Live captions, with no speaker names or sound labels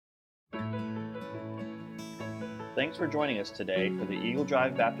Thanks for joining us today for the Eagle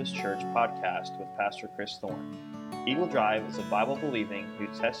Drive Baptist Church podcast with Pastor Chris Thorne. Eagle Drive is a Bible-believing New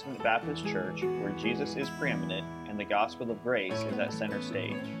Testament Baptist church where Jesus is preeminent and the gospel of grace is at center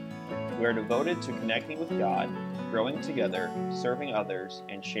stage. We are devoted to connecting with God, growing together, serving others,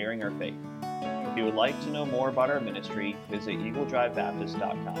 and sharing our faith. If you would like to know more about our ministry, visit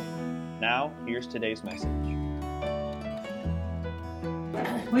eagledrivebaptist.com. Now, here's today's message.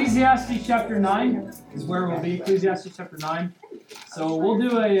 Ecclesiastes chapter 9 is where we'll be. Ecclesiastes chapter 9. So we'll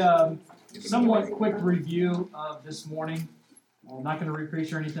do a somewhat quick review of this morning. I'm not going to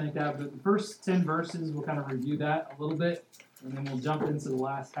repreach or anything like that, but the first 10 verses, we'll kind of review that a little bit, and then we'll jump into the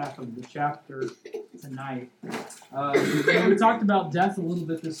last half of the chapter tonight. We talked about death a little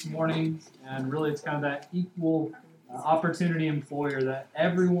bit this morning, and really it's kind of that equal opportunity employer that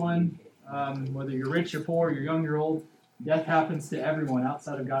everyone, whether you're rich or poor, you're young or old, death happens to everyone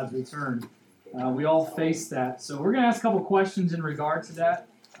outside of God's return. We all face that. So we're going to ask a couple questions in regard to that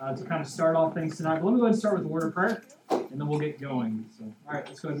to kind of start off things tonight. But let me go ahead and start with a word of prayer, and then we'll get going. So, all right,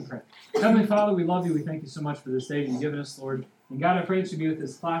 let's go ahead and pray. Heavenly Father, we love you. We thank you so much for this day that you've given us, Lord. And God, I pray that you be with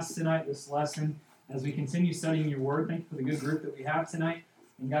this class tonight, this lesson, as we continue studying your word. Thank you for the good group that we have tonight.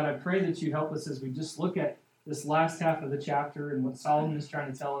 And God, I pray that you help us as we just look at this last half of the chapter and what Solomon is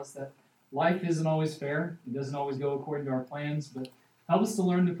trying to tell us, that life isn't always fair. It doesn't always go according to our plans, but help us to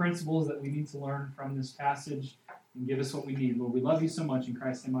learn the principles that we need to learn from this passage and give us what we need. Lord, we love you so much. In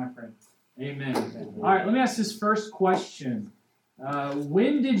Christ's name I pray. Amen. All right, let me ask this first question.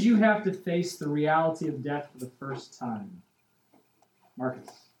 When did you have to face the reality of death for the first time? Marcus.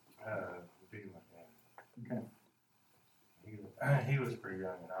 Being my dad. Okay. He was pretty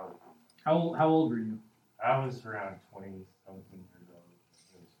young, and I was. How old were you? I was around 20-something years old.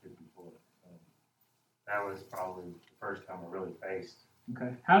 He was 54. So that was probably the first time I really faced.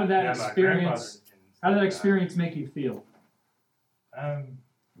 Okay. How did that experience make you feel? I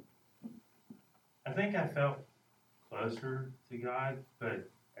think I felt closer to God, but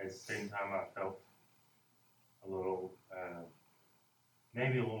at the same time I felt a little,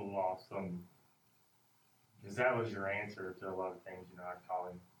 maybe a little lost because that was your answer to a lot of things. I'd call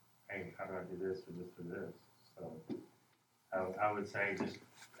him, hey, how do I do this or this or this? So I would say just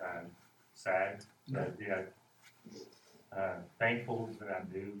sad, but thankful that I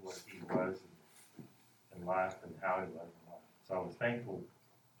knew what he was in life and how he was in life. So I was thankful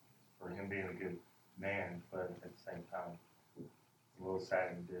for him being a good man, but at the same time, a little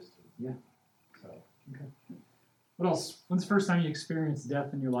sad and distant. Yeah. So. Okay. What else? When's the first time you experienced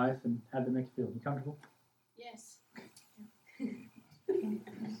death in your life, and how did it make you feel? You comfortable? Yes.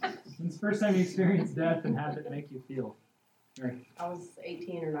 When's the first time you experienced death, and how did it make you feel? Right. I was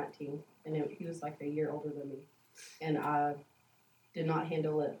 18 or 19, and he was like a year older than me, and I did not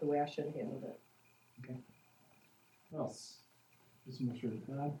handle it the way I should have handled it. Okay. What else? Just make sure.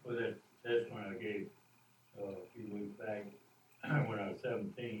 Well, that testimony I gave a few weeks back when I was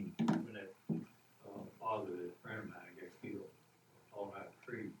 17, when that father, that friend of mine, got killed, falling out of a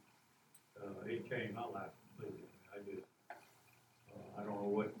tree. It changed my life completely. I don't know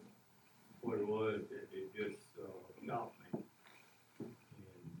what it was. It just shocked me, and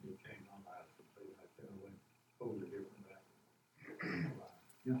it changed my life completely. I kind of went totally different back.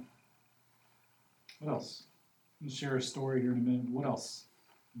 Yeah. What else? I'm going to share a story here in a minute. What else?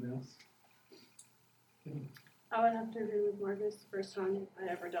 Anybody else? Okay. I would have to agree with Marcus. The first time I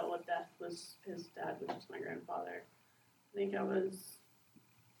ever dealt with death was his dad, which is my grandfather. I think I was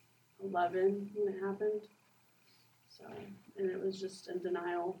 11 when it happened. So, and it was just in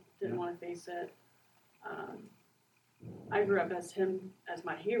denial. Didn't want to face it. I grew up as him as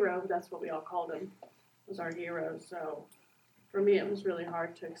my hero. That's what we all called him. Was our hero. So, for me, it was really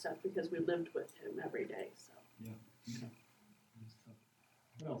hard to accept because we lived with him every day. So. Yeah. Okay.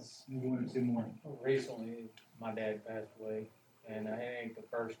 What else? Maybe one or two more. Well, recently, my dad passed away, and it ain't the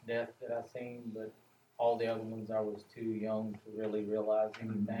first death that I seen, but all the other ones I was too young to really realize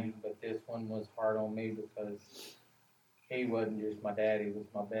anything. But this one was hard on me because he wasn't just my dad; he was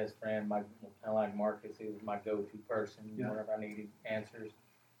my best friend. Kind of like Marcus, he was my go-to person whenever I needed answers,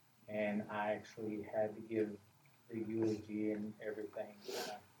 and I actually had to give the eulogy and everything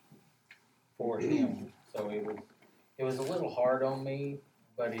for him. So it was a little hard on me.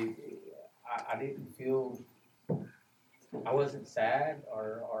 But I didn't feel, I wasn't sad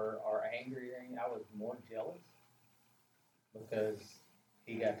or angry or anything. I was more jealous because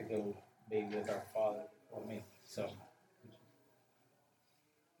he got to go be with our father for me. So.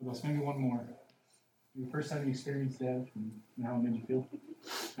 What else? Maybe one more. The first time you experienced death and how it made you feel?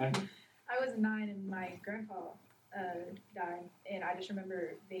 Okay. I was 9 and my grandpa died, and I just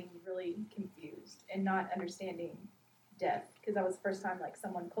remember being really confused and not understanding death, because that was the first time like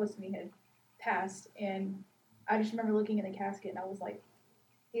someone close to me had passed, and I just remember looking in the casket and I was like,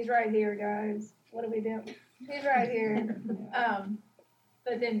 he's right here, guys. What do we do? He's right here.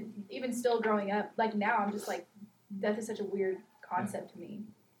 But then even still growing up, like now I'm just like, death is such a weird concept to me,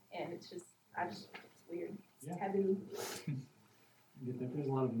 and it's weird. It's taboo. Get that there's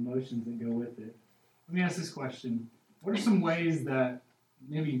a lot of emotions that go with it. Let me ask this question. What are some ways that,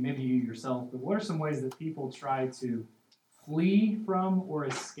 maybe you yourself, but what are some ways that people try to flee from or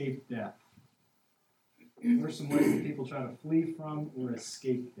escape death? What are some ways that people try to flee from or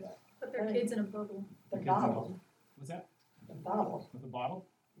escape death? Put their kids in a bubble. The bottle. What's that? The bottle. With a bottle?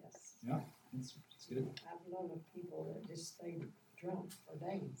 Yes. Yeah, that's good. I've known of people that just stayed drunk for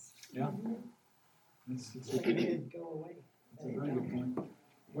days. Yeah. That's They didn't go away. a very good point.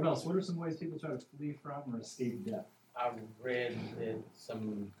 What else? What are some ways people try to flee from or escape death? I've read that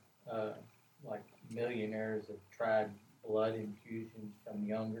some like millionaires have tried blood infusions from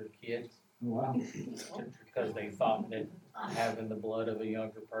younger kids Oh, wow. because they thought that having the blood of a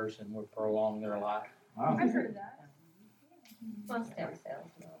younger person would prolong their life. Wow. I've heard of that. Well, stem cells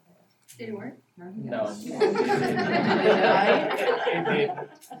and all that. Did it work? No. I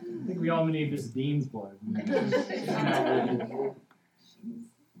think we all need this Dean's blood.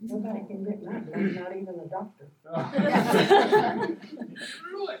 Nobody can get my blood, not even a doctor.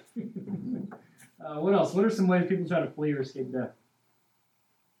 What else? What are some ways people try to flee or escape death?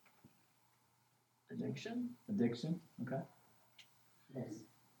 Addiction? Addiction. Okay. What else?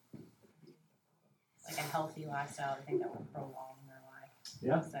 Like a healthy lifestyle, I think that will prolong their life.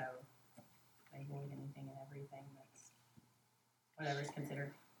 Yeah. So they avoid anything and everything that's whatever's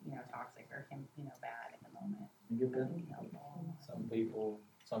considered, toxic or bad at the moment. You get that? Can be helpful.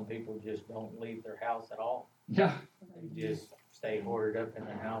 Some people just don't leave their house at all. Yeah. They just stay hoarded up in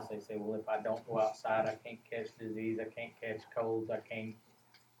their house. They say, well, if I don't go outside, I can't catch disease, I can't catch colds, I can't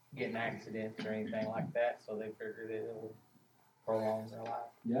get in accidents or anything like that. So they figure that it will prolong their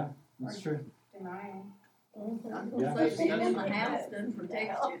life. Yeah, that's true. Denial. Yeah. So staying in the house doesn't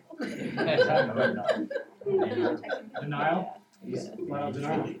protect you. Denial? Flat out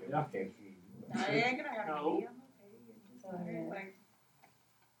denial. Yeah. I ain't gonna have No. That's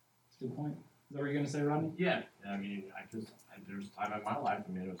a good point. Is that what you're going to say, Rodney? Yeah, I mean, there's a time in my life,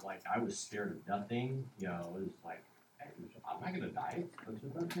 I mean, it was like, I was scared of nothing, it was like, hey, I'm not gonna die,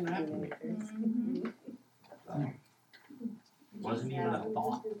 what's gonna happen to me? So, it wasn't even a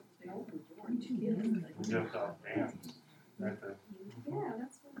thought. We jumped off dams. Like the,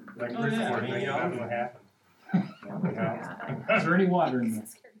 that's like Oh, Chris yeah, Ford, I mean, thinking you know. that's what happened. Is there any water in there?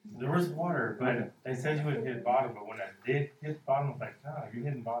 There was water, but they said you would hit bottom, but when I did hit bottom, I was like, no, you're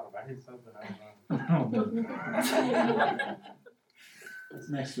hitting bottom. I hit something, I don't know. That's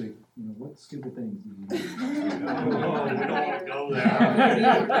next week. What stupid things did you do? We don't want to go there.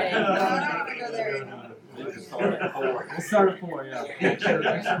 We'll start at 4, yeah. Make sure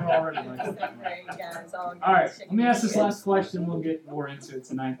we're all ready. All right, let me ask this last question. We'll get more into it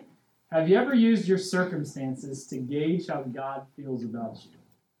tonight. Have you ever used your circumstances to gauge how God feels about you?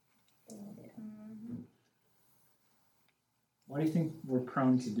 Why do you think we're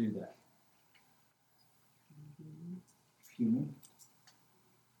prone to do that? Human.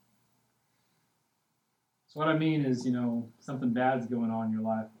 So what I mean is, something bad's going on in your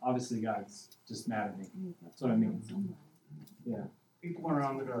life. Obviously, God's just mad at me. That's what I mean. Yeah. People are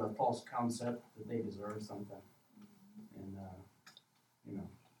under the false concept that they deserve something. And,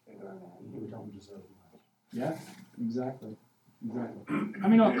 you don't deserve much. Yeah, exactly. I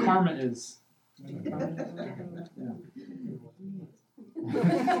mean, what karma is. You know what karma is? Yeah.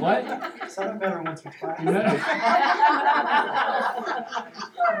 What? Said it better once or twice.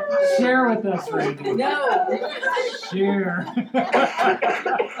 Share with us, Randy. No. Share.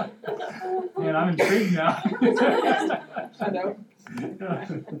 Man, I'm intrigued now. I know.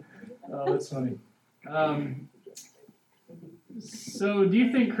 Oh, that's funny. So, do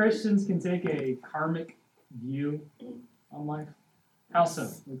you think Christians can take a karmic view on life? How so?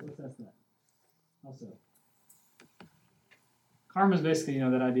 Let's ask that. How so? Karma is basically,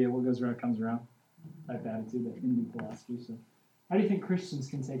 that idea, what goes around comes around type attitude, that Hindu philosophy. So, how do you think Christians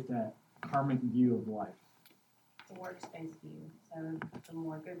can take that karmic view of life? It's a works-based view. So the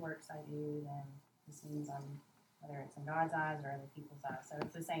more good works I do, then this means whether it's in God's eyes or other people's eyes. So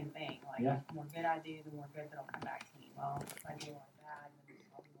it's the same thing. Like, the more good I do, the more good that'll come back to me. Well, if I do a lot of bad, then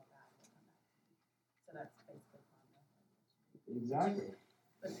I'll do more bad that'll come back to me. So that's basically karma. Exactly.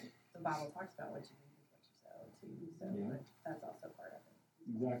 But the Bible talks about what you do is what you sow too. So but that's also part of it.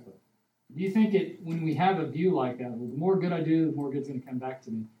 Exactly. Do you think when we have a view like that, well, the more good I do, the more good's going to come back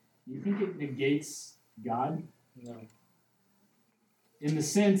to me, do you think it negates God? No. In the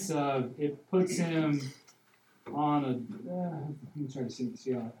sense of it puts him on a... let me try to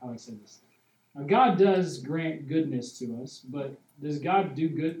see how I say this. Now, God does grant goodness to us, but does God do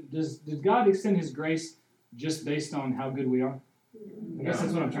good? Does God extend his grace just based on how good we are? I guess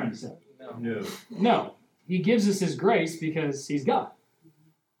that's what I'm trying to say. No. He gives us his grace because he's God.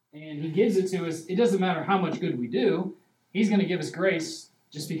 And he gives it to us. It doesn't matter how much good we do. He's going to give us grace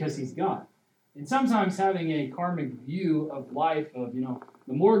just because he's God. And sometimes having a karmic view of life of,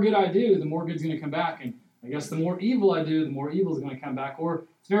 the more good I do, the more good's going to come back. And I guess the more evil I do, the more evil is going to come back. Or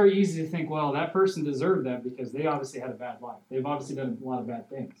it's very easy to think, well, that person deserved that because they obviously had a bad life. They've obviously done a lot of bad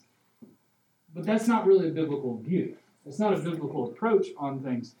things. But that's not really a biblical view. It's not a biblical approach on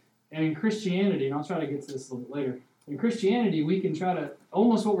things. And in Christianity, and I'll try to get to this a little bit later, in Christianity, we can try to,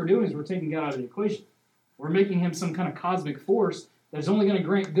 almost what we're doing is we're taking God out of the equation. We're making him some kind of cosmic force that's only going to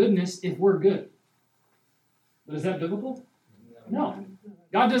grant goodness if we're good. But is that biblical? No.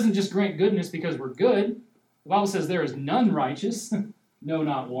 God doesn't just grant goodness because we're good. The Bible says there is none righteous, no,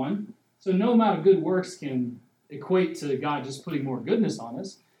 not one. So no amount of good works can equate to God just putting more goodness on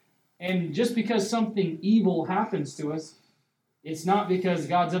us. And just because something evil happens to us, it's not because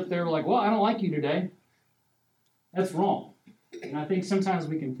God's up there like, well, I don't like you today. That's wrong. And I think sometimes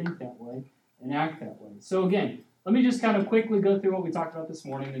we can think that way and act that way. So again, let me just kind of quickly go through what we talked about this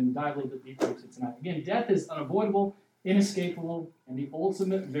morning and dive a little bit deeper into tonight. Again, death is unavoidable, inescapable, and the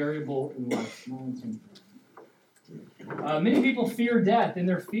ultimate variable in life. Many people fear death. In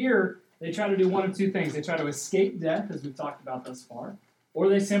their fear, they try to do one of two things. They try to escape death, as we've talked about thus far, or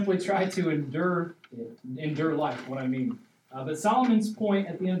they simply try to endure life, what I mean. But Solomon's point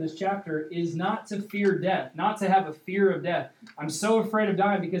at the end of this chapter is not to fear death, not to have a fear of death. I'm so afraid of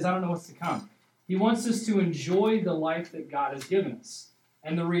dying because I don't know what's to come. He wants us to enjoy the life that God has given us.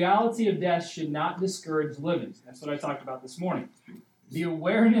 And the reality of death should not discourage living. That's what I talked about this morning. The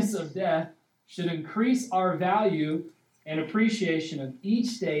awareness of death should increase our value and appreciation of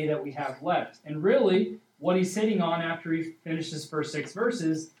each day that we have left. And really, what he's hitting on after he finishes first 6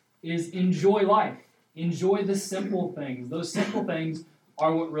 verses is enjoy life. Enjoy the simple things. Those simple things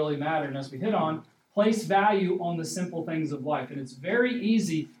are what really matter. And as we hit on, place value on the simple things of life. And it's very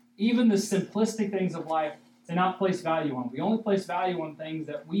easy, even the simplistic things of life, to not place value on. We only place value on things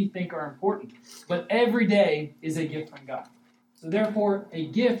that we think are important. But every day is a gift from God. So therefore, a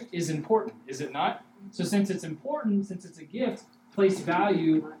gift is important, is it not? So since it's important, since it's a gift, place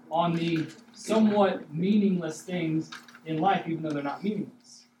value on the somewhat meaningless things in life, even though they're not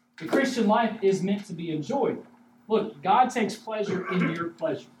meaningless. The Christian life is meant to be enjoyed. Look, God takes pleasure in your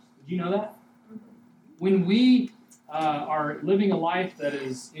pleasures. Did you know that? When we are living a life that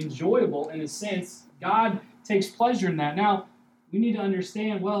is enjoyable in a sense, God takes pleasure in that. Now, we need to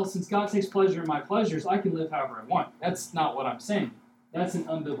understand, well, since God takes pleasure in my pleasures, I can live however I want. That's not what I'm saying. That's an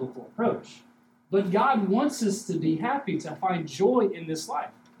unbiblical approach. But God wants us to be happy, to find joy in this life,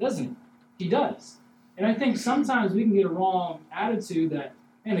 doesn't he? He does. And I think sometimes we can get a wrong attitude that,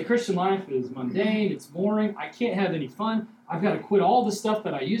 man, the Christian life is mundane, it's boring, I can't have any fun, I've got to quit all the stuff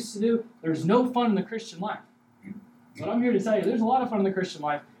that I used to do. There's no fun in the Christian life. But I'm here to tell you, there's a lot of fun in the Christian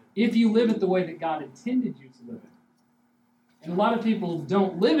life if you live it the way that God intended you to live it. And a lot of people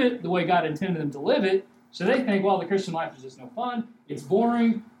don't live it the way God intended them to live it, so they think, well, the Christian life is just no fun, it's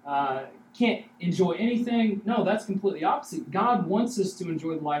boring, can't enjoy anything. No, that's completely opposite. God wants us to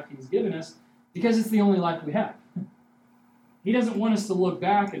enjoy the life he's given us because it's the only life we have. He doesn't want us to look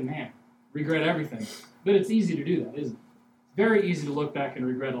back and, man, regret everything. But it's easy to do that, isn't it? It's very easy to look back and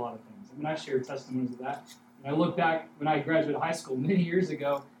regret a lot of things. I mean, I share testimonies of that. And I look back when I graduated high school many years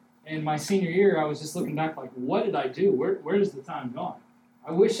ago, and my senior year, I was just looking back like, what did I do? Where has the time gone?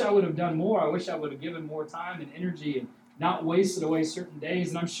 I wish I would have done more. I wish I would have given more time and energy and not wasted away certain days.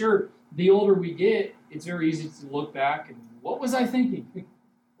 And I'm sure the older we get, it's very easy to look back and, what was I thinking?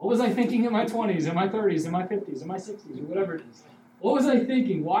 What was I thinking in my 20s, in my 30s, in my 50s, in my 60s, or whatever it is? What was I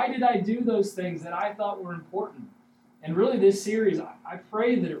thinking? Why did I do those things that I thought were important? And really this series, I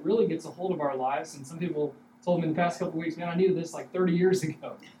pray that it really gets a hold of our lives. And some people told me in the past couple of weeks, man, I needed this like 30 years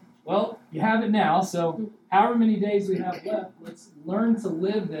ago. Well, you have it now, so however many days we have left, let's learn to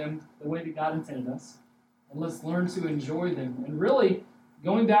live them the way that God intended us. And let's learn to enjoy them. And really,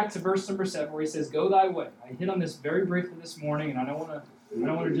 going back to verse number 7 where he says, go thy way. I hit on this very briefly this morning, and I don't want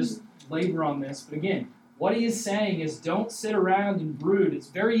to just labor on this. But again, what he is saying is don't sit around and brood. It's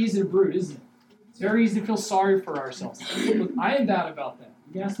very easy to brood, isn't it? It's very easy to feel sorry for ourselves. Look, I am bad about that.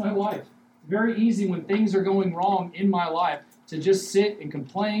 You can ask my wife. It's very easy when things are going wrong in my life to just sit and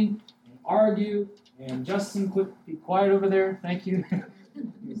complain and argue. And Justin, be quiet over there. Thank you.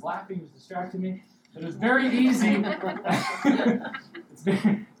 He was laughing. He was distracting me. But it's very easy.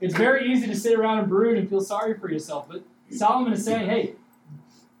 It's very easy to sit around and brood and feel sorry for yourself. But Solomon is saying, hey,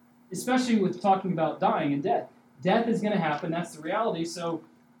 especially with talking about dying and death. Death is going to happen. That's the reality. So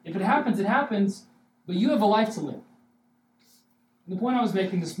if it happens, it happens. But you have a life to live. And the point I was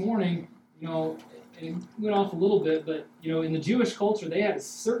making this morning, and it went off a little bit, but, in the Jewish culture, they had a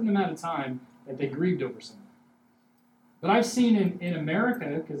certain amount of time that they grieved over something. But I've seen in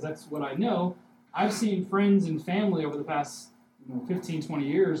America, because that's what I know, I've seen friends and family over the past 15, 20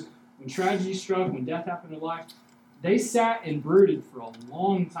 years, when tragedy struck, when death happened in life, they sat and brooded for a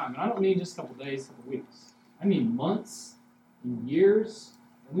long time. And I don't mean just a couple days, a couple weeks. I mean months and years.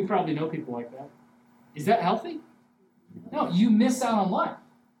 And we probably know people like that. Is that healthy? No, you miss out on life.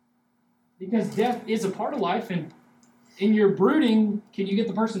 Because death is a part of life, and in your brooding, can you get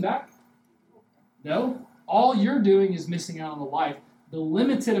the person back? No. All you're doing is missing out on the life, the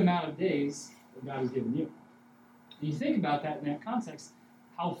limited amount of days that God has given you. And you think about that in that context,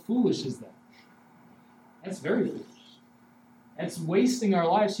 how foolish is that? That's very foolish. That's wasting our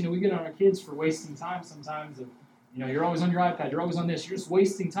lives. We get on our kids for wasting time sometimes. You're always on your iPad, you're always on this, you're just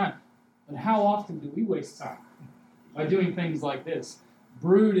wasting time. But how often do we waste time? By doing things like this,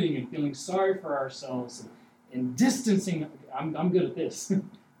 brooding and feeling sorry for ourselves and distancing, I'm good at this,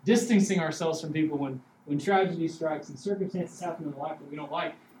 distancing ourselves from people when tragedy strikes and circumstances happen in life that we don't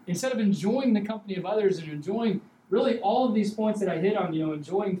like, instead of enjoying the company of others and enjoying really all of these points that I hit on,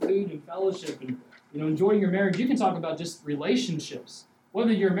 enjoying food and fellowship and, enjoying your marriage. You can talk about just relationships.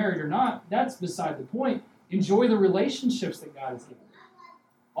 Whether you're married or not, that's beside the point. Enjoy the relationships that God has given you.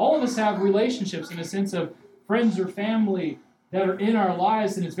 All of us have relationships in a sense of friends or family that are in our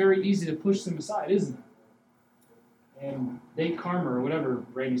lives, and it's very easy to push them aside, isn't it? And date karma or whatever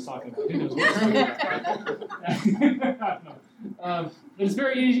Brady's talking about. Who knows what he's talking about? But it's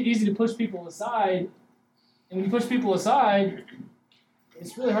very easy to push people aside. And when you push people aside,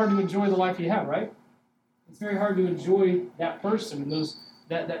 it's really hard to enjoy the life you have, right? It's very hard to enjoy that person and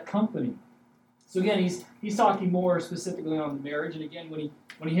that company. So again, he's talking more specifically on the marriage. And again,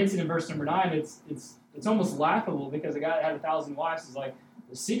 when he hits it in verse number 9, it's almost laughable, because a guy that had 1,000 wives is like,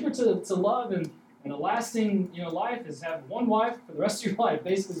 the secret to love and a lasting life is have one wife for the rest of your life,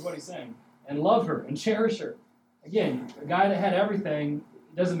 basically is what he's saying. And love her and cherish her. Again, a guy that had everything,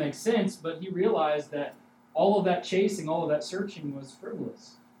 it doesn't make sense, but he realized that all of that chasing, all of that searching was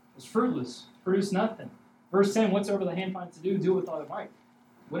frivolous. It was fruitless, produced nothing. Verse 10, whatsoever the hand finds to do, do it with all it might.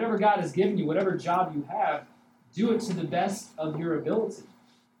 Whatever God has given you, whatever job you have, do it to the best of your ability.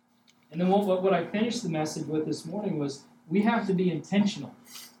 And then what I finished the message with this morning was, we have to be intentional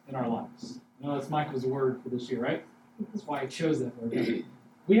in our lives. That's Michael's word for this year, right? That's why I chose that word.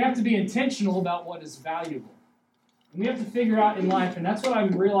 We have to be intentional about what is valuable. And we have to figure out in life, and that's what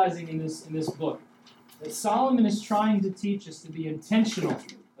I'm realizing in this book, that Solomon is trying to teach us to be intentional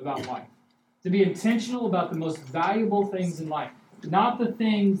about life. To be intentional about the most valuable things in life. Not the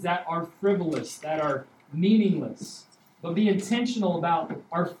things that are frivolous, that are meaningless. But be intentional about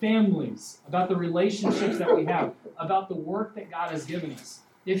our families, about the relationships that we have, about the work that God has given us.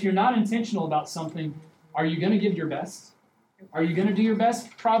 If you're not intentional about something, are you going to give your best? Are you going to do your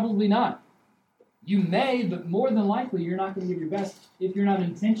best? Probably not. You may, but more than likely, you're not going to give your best if you're not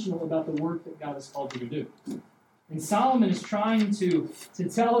intentional about the work that God has called you to do. And Solomon is trying to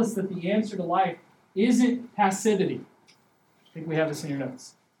tell us that the answer to life isn't passivity. I think we have this in your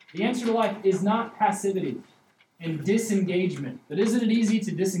notes. The answer to life is not passivity and disengagement. But isn't it easy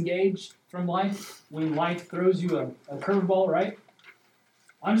to disengage from life when life throws you a curveball, right?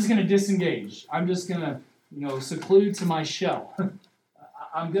 I'm just going to disengage. I'm just going to, seclude to my shell.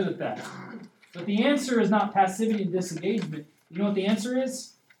 I'm good at that. But the answer is not passivity and disengagement. You know what the answer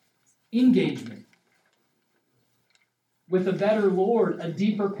is? Engagement. With a better Lord, a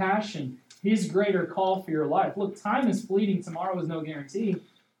deeper passion, His greater call for your life. Look, time is fleeting. Tomorrow is no guarantee.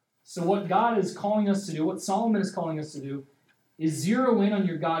 So what God is calling us to do, what Solomon is calling us to do, is zero in on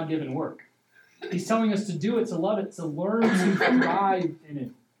your God-given work. He's telling us to do it, to love it, to learn to thrive in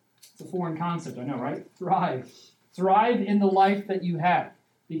it. It's a foreign concept, I know, right? Thrive. Thrive in the life that you have,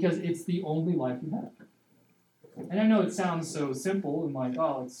 because it's the only life you have. And I know it sounds so simple and like,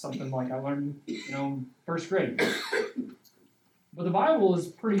 oh, it's something like I learned, first grade. But the Bible is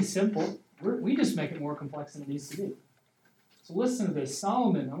pretty simple. We just make it more complex than it needs to be. So listen to this.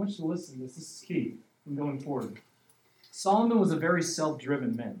 Solomon, I want you to listen to this. This is key from going forward. Solomon was a very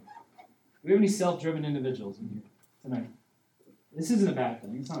self-driven man. Do we have any self-driven individuals in here tonight? This isn't a bad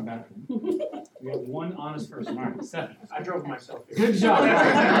thing. It's not a bad thing. We have one honest person. All right, Stephanie. I drove myself here. Good job.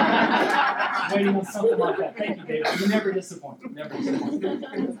 Waiting on something like that. Thank you, David. You never disappoint. Never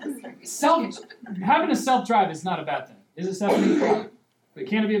disappoint. Having a self-drive is not a bad thing. Is it, Stephanie? But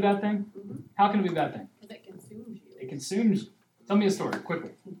can it be a bad thing? How can it be a bad thing? Because it consumes you. It consumes you. Tell me a story,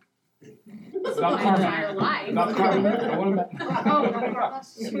 quickly. About my entire life. About Carmen.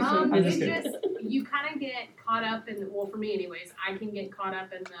 You kind of get caught up in, well, for me anyways, I can get caught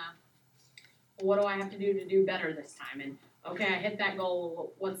up in the, what do I have to do better this time? And, okay, I hit that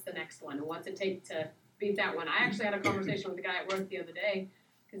goal, what's the next one? And what's it take to beat that one? I actually had a conversation with the guy at work the other day,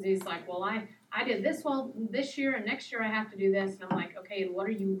 because he's like, well, I did this well this year, and next year I have to do this. And I'm like, okay, and what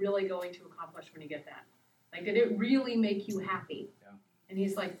are you really going to accomplish when you get that? Like, did it really make you happy? Yeah. And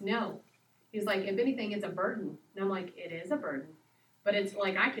he's like, no. He's like, if anything, it's a burden. And I'm like, it is a burden. But it's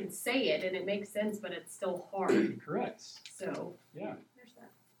like, I can say it and it makes sense, but it's still hard. Correct. So, yeah. There's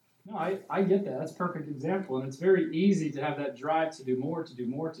that. No, I get that. That's a perfect example. And it's very easy to have that drive to do more,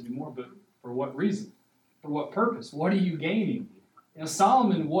 but for what reason? For what purpose? What are you gaining? You know,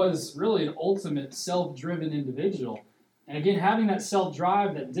 Solomon was really an ultimate self-driven individual. And again, having that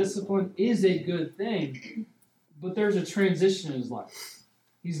self-drive, that discipline is a good thing, but there's a transition in his life.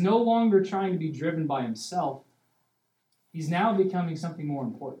 He's no longer trying to be driven by himself. He's now becoming something more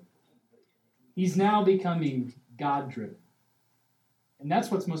important. He's now becoming God-driven. And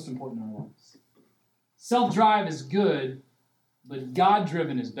that's what's most important in our lives. Self-drive is good, but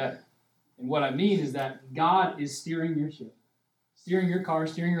God-driven is better. And what I mean is that God is steering your ship, steering your car,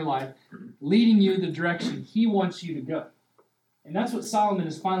 steering your life, leading you the direction He wants you to go. And that's what Solomon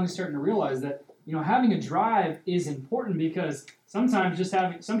is finally starting to realize, that having a drive is important, because sometimes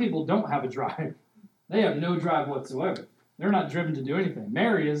some people don't have a drive. They have no drive whatsoever. They're not driven to do anything.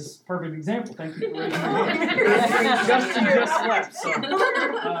 Mary is a perfect example. Thank you for raising your hand. Justin just left, so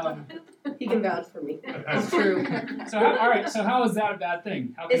he can vouch for me. That's true. So how is that a bad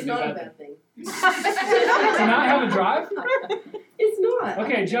thing? How can it's it be not a bad thing. To not have a drive? It's not.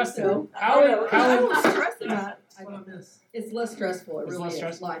 Okay, Justin. So, how don't stress about it. It's less stressful. It really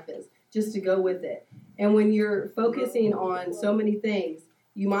is. Life is. Just to go with it. And when you're focusing on so many things,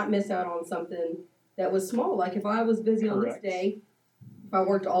 you might miss out on something that was small. Like if I was busy on this day, if I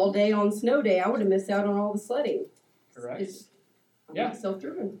worked all day on snow day, I would have missed out on all the sledding. Correct. I'm not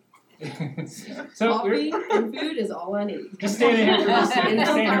self-driven. So coffee and food is all I need. Just stand here.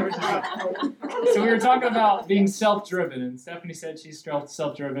 So we were talking about being self-driven, and Stephanie said she's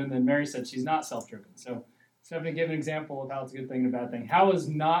self-driven, and Mary said she's not self-driven. So Stephanie, give an example of how it's a good thing and a bad thing. How is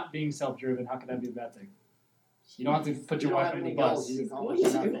not being self-driven, how could that be a bad thing? You don't have to put your wife on the bus. You accomplish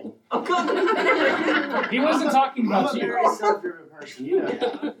nothing. He wasn't talking about you. I'm a very self-driven person, you know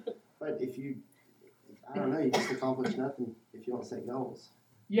that. But I don't know, you just accomplish nothing if you don't set goals.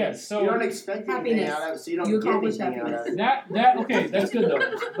 Yes, so you don't expect anything out of it, so you don't get anything out of it. That okay, that's good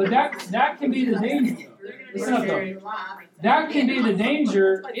though. But that can be the danger. Listen up though. That can be the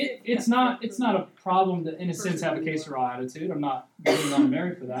danger. It's not a problem to, in a sense, have a que sera attitude. I'm not getting on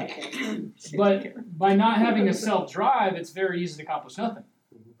Mary for that. But by not having a self-drive, it's very easy to accomplish nothing.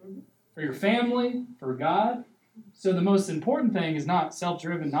 For your family, for God. So the most important thing is not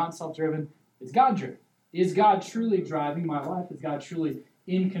self-driven, not self-driven. It's God-driven. Is God truly driving my life? Is God truly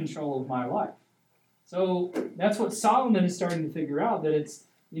in control of my life? So that's what Solomon is starting to figure out, that it's,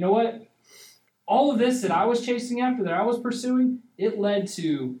 you know what? All of this that I was chasing after, that I was pursuing, it led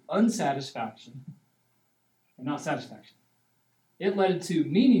to unsatisfaction and not satisfaction. It led to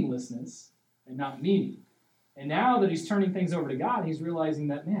meaninglessness and not meaning. And now that he's turning things over to God, he's realizing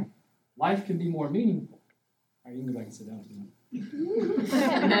that, man, life can be more meaningful. All right, you can go back and sit down if you want. You've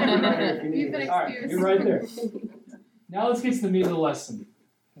been excused. All right, you're right there. Now let's get to the meat of the lesson.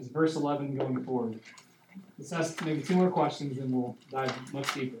 It's verse 11 going forward. Let's ask maybe 2 more questions, and we'll dive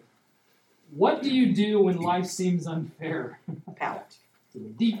much deeper. What do you do when life seems unfair? Pout. It's a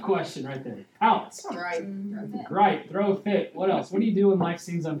deep question right there. Pout. Right. Right. Throw a fit. What else? What do you do when life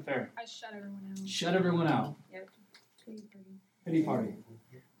seems unfair? I shut everyone out. Shut everyone out. Yep. Pity party.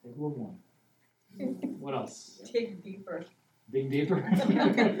 Take one. What else? Dig deeper. Dig deeper?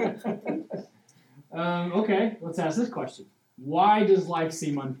 Okay, let's ask this question. Why does life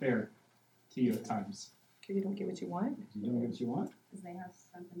seem unfair to you at times? Because you don't get what you want. You don't get what you want? Because they have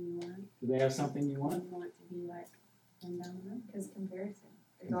something you want. Do they have something you want? You want it to be like them down the road. Because comparison.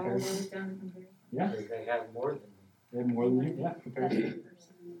 It all boils down to comparison. Yeah. Because they have more than you. They have more than you? Yeah, comparison.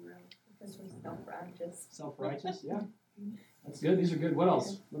 Because we're self-righteous. Self-righteous, yeah. That's good. These are good. What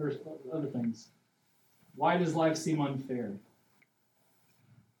else? What are other things? Why does life seem unfair?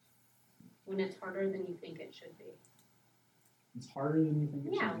 When it's harder than you think it should be. It's harder than you think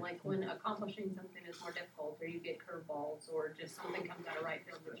it Yeah, should be. like when accomplishing something is more difficult, or you get curveballs, or just something comes out of right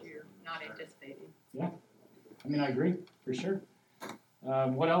field that you're not anticipating. Yeah, I mean, I agree, for sure.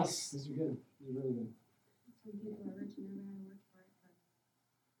 What else? These are good. These are really good. Some people are rich and never had to work for it,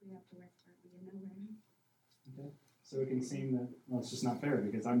 but we have to work for it to get nowhere. Okay. So it can seem that, well, it's just not fair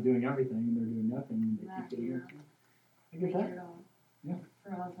because I'm doing everything and they're doing nothing. And they Not keep doing here. everything. I get Make that. it all. Yeah. For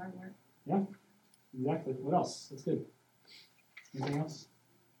all his hard work. Yeah, exactly. What else? That's good. Anything else?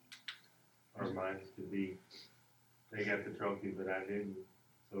 Our minds could be, they got the trophy, but I didn't,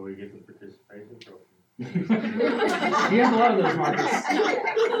 so we get the participation trophy. He has a lot of those markers. I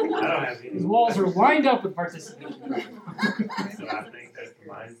don't have any. His walls are lined up with participation. So I think that's the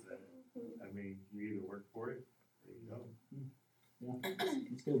mindset. I mean, you either work for it, or you don't. Yeah,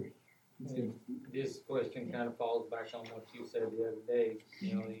 that's good. That's good. This question kind of falls back on what you said the other day.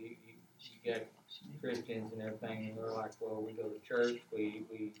 You know, you got Christians and everything, and they're like, well, we go to church,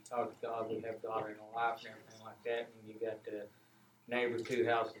 we talk to God, we have God in our life and everything like that, and you got the neighbor 2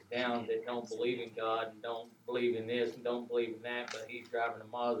 houses down that don't believe in God and don't believe in this and don't believe in that, but he's driving a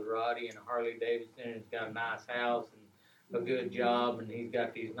Maserati and a Harley Davidson and he's got a nice house and a good job and he's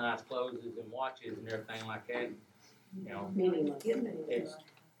got these nice clothes and watches and everything like that. You know, it's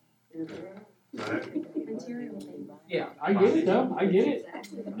Material things. Yeah, I get it though. I get it.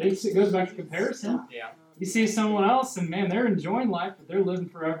 It goes back to comparison. yeah. You see someone else and man, they're enjoying life, but they're living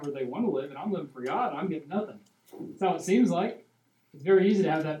forever they want to live, and I'm living for God and I'm getting nothing. That's how it seems like. It's very easy to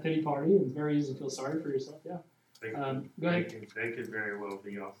have that pity party, and it's very easy to feel sorry for yourself. Yeah. Go ahead. They could very well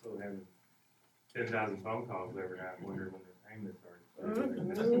be also having 10,000 phone calls every night, wondering when their payments are.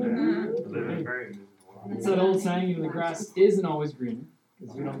 Living very miserable. It's that old saying, you know, the grass isn't always greener,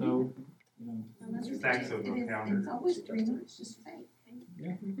 because we don't know, you know. Stacks of them counter. It's always greener, it's just fake.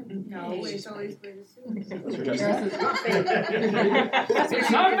 Yeah. No, it's always way to sue. It's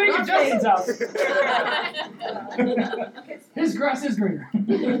not fake at Justin's house. His grass is greener.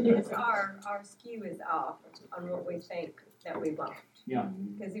 Our skew is off on what we think that we want. Yeah.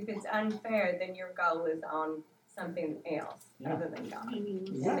 Because if it's unfair, then your goal is on something else other than God.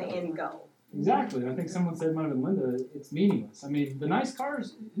 It's the end goal. Exactly. I think someone said, might have been Linda, it's meaningless. I mean, the nice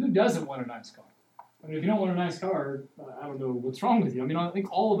cars, who doesn't want a nice car? I mean, if you don't want a nice car, I don't know what's wrong with you. I mean, I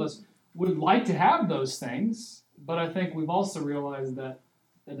think all of us would like to have those things, but I think we've also realized that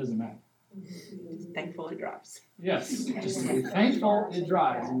that doesn't matter. Thankful it drives. Yes, just be thankful it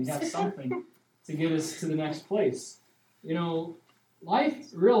drives, and we have something to get us to the next place. You know,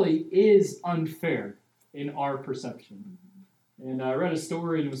 life really is unfair in our perception. And I read a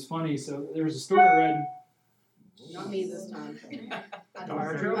story, and it was funny. So there was a story I read. Not me this time.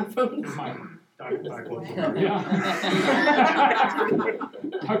 Michael. Dr. Michael. Yeah.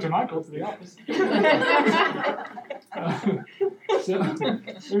 Dr. Michael to the office. So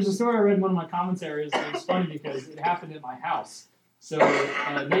there's a story I read in one of my commentaries, and it's funny because it happened at my house. So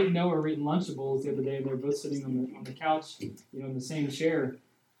Nate and Noah were eating Lunchables the other day, and they were both sitting on the couch, you know, in the same chair.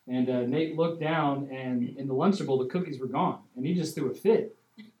 And Nate looked down, and in the Lunchable, the cookies were gone, and he just threw a fit.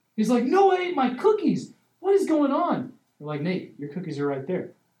 He's like, "Noah ate my cookies. What is going on?" They're like, "Nate, your cookies are right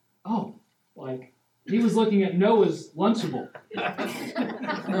there." Oh, like he was looking at Noah's Lunchable,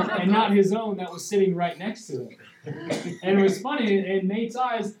 and not his own that was sitting right next to him. And it was funny in Nate's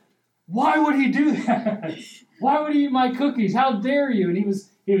eyes. Why would he do that? Why would he eat my cookies? How dare you? And he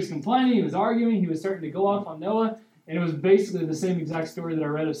was complaining. He was arguing. He was starting to go off on Noah. And it was basically the same exact story that I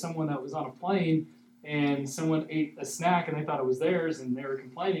read of someone that was on a plane and someone ate a snack and they thought it was theirs and they were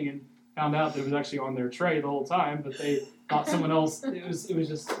complaining and found out that it was actually on their tray the whole time, but they thought someone else. It was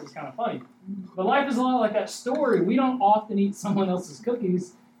kind of funny. But life is a lot like that story. We don't often eat someone else's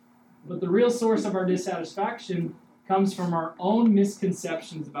cookies, but the real source of our dissatisfaction comes from our own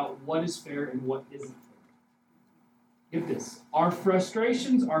misconceptions about what is fair and what isn't fair. Get this. Our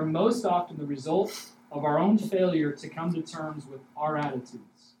frustrations are most often the result of our own failure to come to terms with our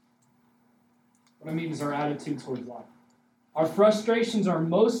attitudes. What I mean is our attitude towards life. Our frustrations are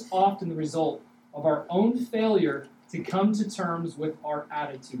most often the result of our own failure to come to terms with our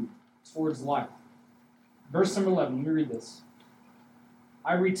attitude towards life. Verse number 11, let me read this.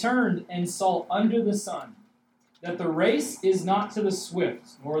 I returned and saw under the sun that the race is not to the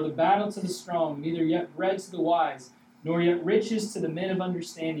swift, nor the battle to the strong, neither yet bread to the wise, nor yet riches to the men of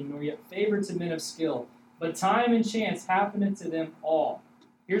understanding, nor yet favor to men of skill. But time and chance happeneth to them all.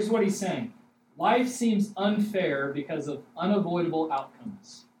 Here's what he's saying. Life seems unfair because of unavoidable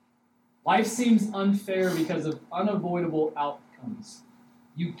outcomes. Life seems unfair because of unavoidable outcomes.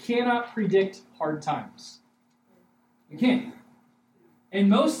 You cannot predict hard times. You can't. And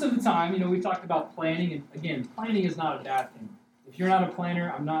most of the time, you know, we talked about planning, and again, planning is not a bad thing. If you're not a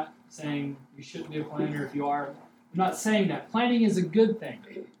planner, I'm not saying you shouldn't be a planner. If you are, I'm not saying that. Planning is a good thing.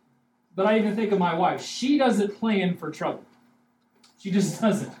 But I even think of my wife. She doesn't plan for trouble. She just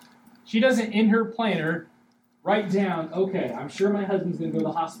doesn't. She doesn't, in her planner, write down, okay, I'm sure my husband's going to go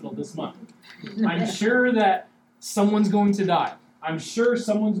to the hospital this month. I'm sure that someone's going to die. I'm sure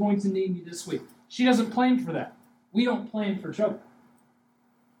someone's going to need me this week. She doesn't plan for that. We don't plan for trouble.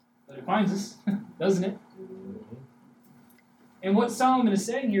 But it finds us, doesn't it? And what Solomon is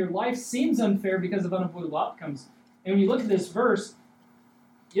saying here, life seems unfair because of unavoidable outcomes. And when you look at this verse,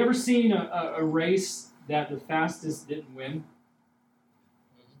 you ever seen a race that the fastest didn't win?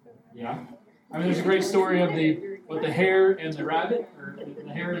 Yeah. I mean, there's a great story of the hare and the rabbit, or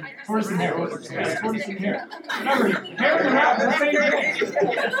the hare, tortoise and hare. Yeah, tortoise and hare. Remember, the hare and the rabbit,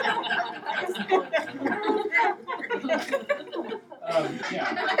 that's yeah.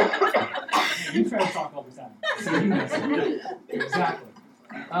 You try to talk all the time. So you miss it. Exactly.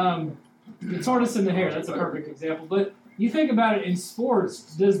 The tortoise and the hare, that's a perfect example. But you think about it in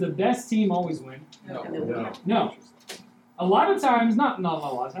sports, does the best team always win? No. A lot of times, not a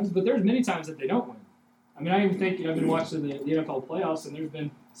lot of times, but there's many times that they don't win. I mean, I even think, I've been watching the NFL playoffs, and there's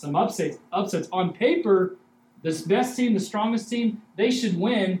been some upsets. On paper, this best team, the strongest team, they should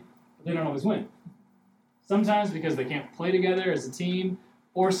win, but they don't always win. Sometimes because they can't play together as a team,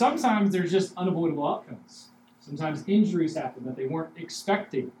 or sometimes there's just unavoidable outcomes. Sometimes injuries happen that they weren't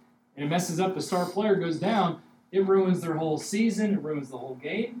expecting, and it messes up. The star player goes down, it ruins their whole season, it ruins the whole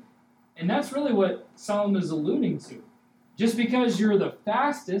game. And that's really what Solomon is alluding to. Just because you're the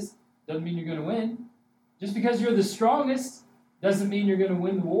fastest doesn't mean you're going to win. Just because you're the strongest doesn't mean you're going to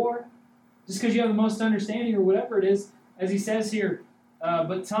win the war. Just because you have the most understanding or whatever it is, as he says here,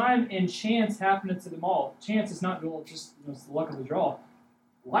 but time and chance happen to them all. Chance is not just it's the luck of the draw.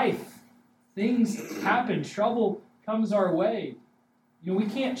 Life, things happen. Trouble comes our way. We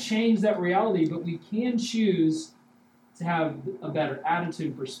can't change that reality, but we can choose to have a better attitude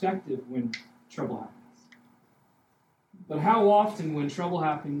and perspective when trouble happens. But how often when trouble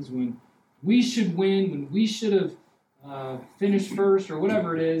happens, when we should win, when we should have finished first or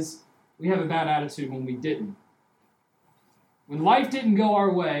whatever it is, we have a bad attitude when we didn't. When life didn't go our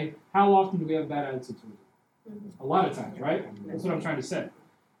way, how often do we have a bad attitude towards it? A lot of times, right? That's what I'm trying to say.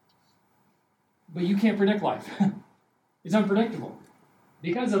 But you can't predict life. It's unpredictable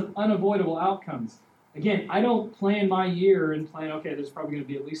because of unavoidable outcomes. Again, I don't plan my year and plan, okay, there's probably going to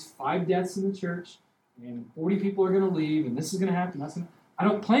be at least 5 deaths in the church, and 40 people are going to leave, and this is going to happen. I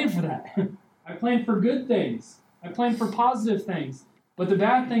don't plan for that. I plan for good things. I plan for positive things. But the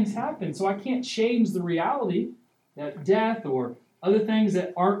bad things happen, so I can't change the reality that death or other things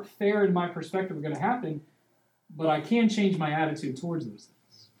that aren't fair in my perspective are going to happen, but I can change my attitude towards those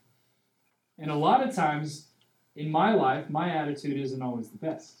things. And a lot of times in my life, my attitude isn't always the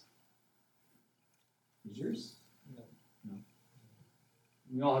best. Is yours? No.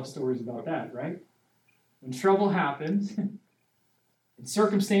 We all have stories about that, right? When trouble happened, and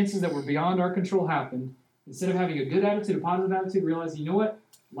circumstances that were beyond our control happened, instead of having a good attitude, a positive attitude, realize, you know what?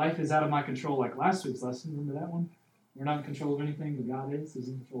 Life is out of my control, like last week's lesson. Remember that one? We're not in control of anything, but God is. He's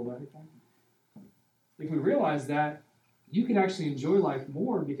in control of everything. If we realize that, you can actually enjoy life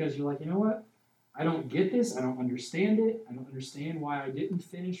more because you're like, you know what? I don't get this. I don't understand it. I don't understand why I didn't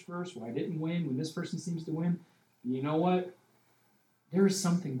finish first, why I didn't win when this person seems to win. But you know what? There is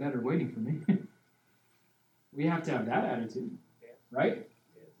something better waiting for me. We have to have that attitude, right?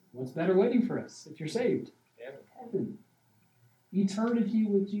 What's better waiting for us if you're saved? Heaven. Eternity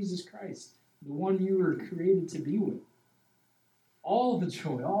with Jesus Christ, the one you were created to be with. All the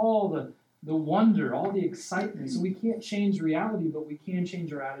joy, all the wonder, all the excitement. So we can't change reality, but we can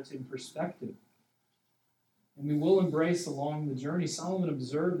change our attitude and perspective. And we will embrace along the journey. Solomon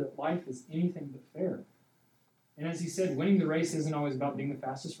observed that life is anything but fair. And as he said, winning the race isn't always about being the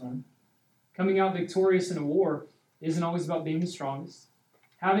fastest runner. Coming out victorious in a war isn't always about being the strongest.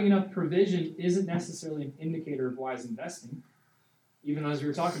 Having enough provision isn't necessarily an indicator of wise investing. Even though as we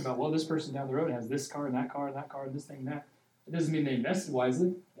were talking about, well, this person down the road has this car and that car and that car and this thing and that. It doesn't mean they invested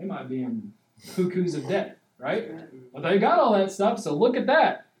wisely. They might be in cuckoos of debt, right? Well, they got all that stuff, so look at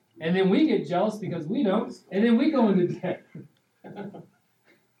that. And then we get jealous because we don't, and then we go into debt. I don't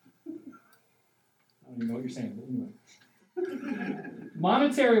even know what you're saying, but anyway.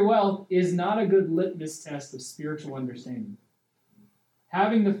 Monetary wealth is not a good litmus test of spiritual understanding.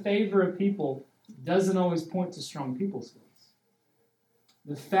 Having the favor of people doesn't always point to strong people skills.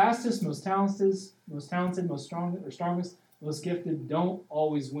 The fastest, most talented, most strongest, most gifted don't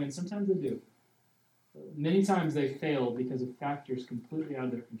always win. Sometimes they do. But many times they fail because of factors completely out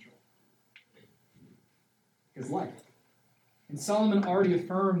of their control. Because life. And Solomon already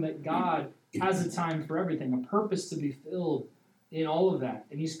affirmed that God has a time for everything, a purpose to be filled in all of that.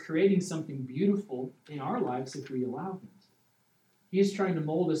 And he's creating something beautiful in our lives if we allow him to. He is trying to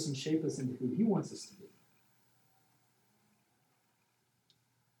mold us and shape us into who he wants us to be.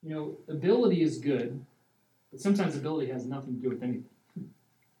 You know, ability is good, but sometimes ability has nothing to do with anything,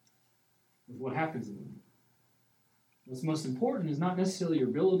 with what happens in it. What's most important is not necessarily your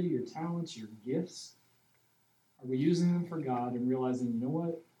ability, your talents, your gifts. Are we using them for God and realizing, you know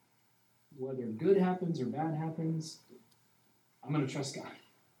what? Whether good happens or bad happens, I'm going to trust God.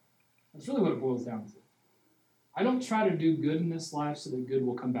 That's really what it boils down to. I don't try to do good in this life so that good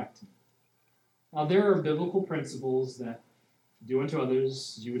will come back to me. Now, there are biblical principles that do unto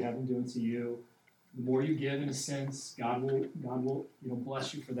others as you would have them do unto you. The more you give, in a sense, God will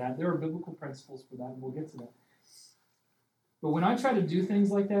bless you for that. There are biblical principles for that, and we'll get to that. But when I try to do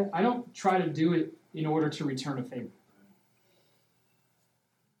things like that, I don't try to do it in order to return a favor.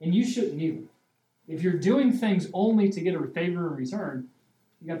 And you shouldn't either. If you're doing things only to get a favor in return,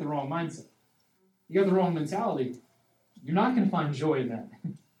 you got the wrong mindset. You got the wrong mentality. You're not going to find joy in that.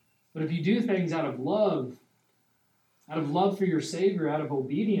 But if you do things out of love for your Savior, out of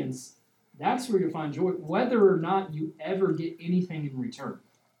obedience, that's where you'll find joy, whether or not you ever get anything in return.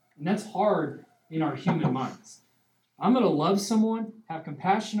 And that's hard in our human minds. I'm going to love someone, have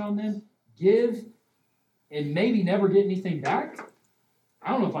compassion on them, give, and maybe never get anything back.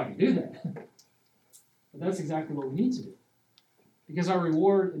 I don't know if I can do that. But that's exactly what we need to do. Because our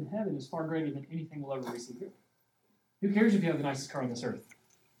reward in heaven is far greater than anything we'll ever receive here. Who cares if you have the nicest car on this earth?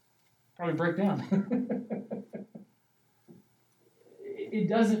 Probably break down. It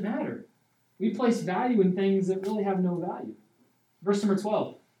doesn't matter. We place value in things that really have no value. Verse number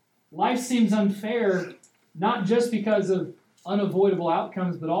 12. Life seems unfair, not just because of unavoidable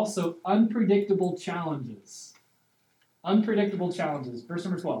outcomes, but also unpredictable challenges. Unpredictable challenges. Verse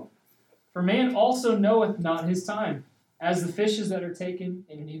number 12. For man also knoweth not his time, as the fishes that are taken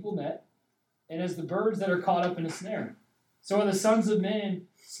in an evil net, and as the birds that are caught up in a snare. So are the sons of men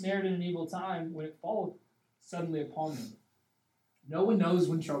snared in an evil time when it falleth suddenly upon them. No one knows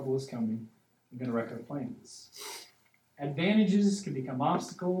when trouble is coming and going to wreck our plans. Advantages can become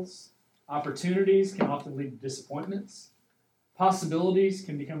obstacles. Opportunities can often lead to disappointments. Possibilities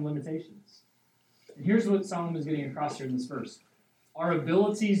can become limitations. And here's what Solomon is getting across here in this verse. Our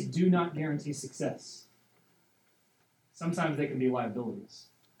abilities do not guarantee success. Sometimes they can be liabilities.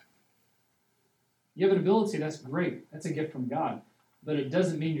 You have an ability, that's great. That's a gift from God. But it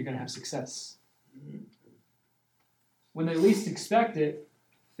doesn't mean you're going to have success. When they least expect it,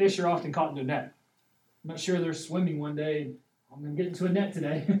 fish are often caught into a net. I'm not sure they're swimming one day, and I'm going to get into a net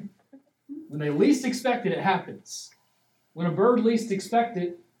today. When they least expect it, it happens. When a bird least expects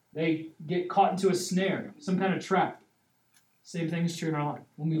it, they get caught into a snare, some kind of trap. Same thing is true in our life.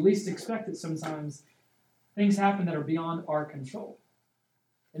 When we least expect it, sometimes things happen that are beyond our control.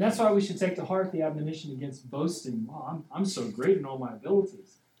 And that's why we should take to heart the admonition against boasting. Wow, I'm so great in all my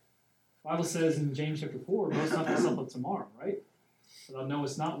abilities. The Bible says in James chapter 4, boast not thyself of tomorrow, right? For thou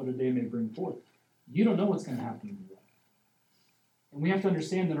knowest not what a day may bring forth. You don't know what's going to happen in your life. And we have to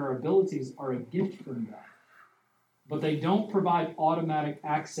understand that our abilities are a gift from God. But they don't provide automatic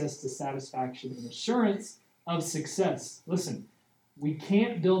access to satisfaction and assurance of success. Listen, we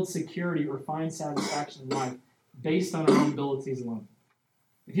can't build security or find satisfaction in life based on our own abilities alone.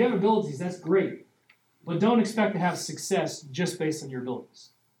 If you have abilities, that's great. But don't expect to have success just based on your abilities,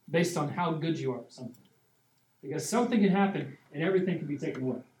 based on how good you are at something. Because something can happen and everything can be taken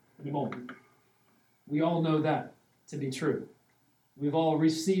away in a moment. We all know that to be true. We've all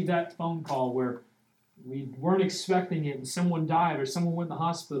received that phone call where we weren't expecting it and someone died or someone went in the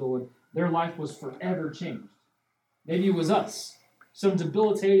hospital and their life was forever changed. Maybe it was us. Some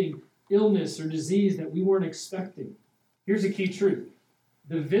debilitating illness or disease that we weren't expecting. Here's a key truth.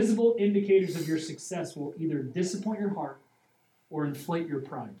 The visible indicators of your success will either disappoint your heart or inflate your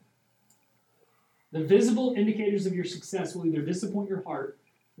pride. The visible indicators of your success will either disappoint your heart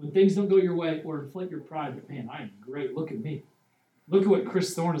when things don't go your way or inflate your pride. But man, I am great. Look at me. Look at what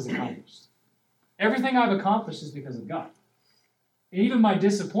Chris Thorne has accomplished. Everything I've accomplished is because of God. And even my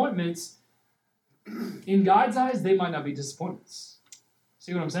disappointments, in God's eyes, they might not be disappointments.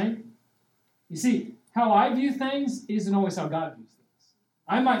 See what I'm saying? You see, how I view things isn't always how God views things.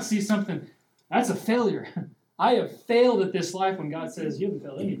 I might see something, that's a failure. I have failed at this life when God says, you haven't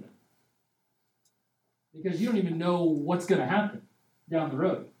failed anything. Because you don't even know what's going to happen down the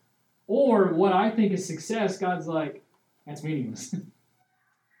road. Or what I think is success, God's like, that's meaningless.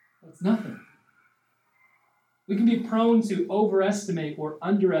 That's nothing. We can be prone to overestimate or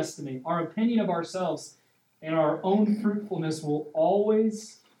underestimate our opinion of ourselves And our own fruitfulness will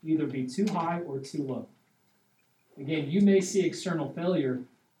always either be too high or too low. Again, you may see external failure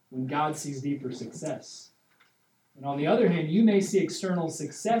when God sees deeper success. And on the other hand, you may see external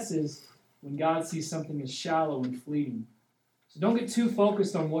successes when God sees something as shallow and fleeting. So don't get too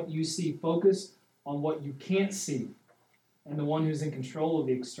focused on what you see. Focus on what you can't see and the one who's in control of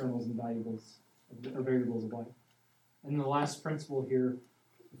the externals and variables of life. And the last principle here,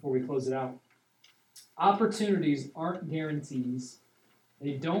 before we close it out, opportunities aren't guarantees.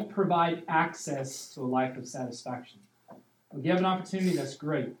 They don't provide access to a life of satisfaction. If you have an opportunity, that's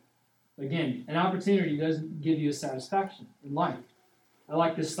great. Again, an opportunity doesn't give you a satisfaction in life. I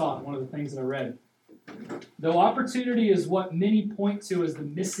like this thought, one of the things that I read. Though opportunity is what many point to as the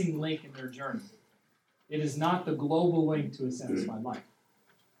missing link in their journey, it is not the global link to a satisfied life.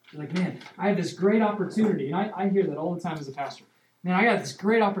 You're like, man, I have this great opportunity. And I hear that all the time as a pastor. Man, I got this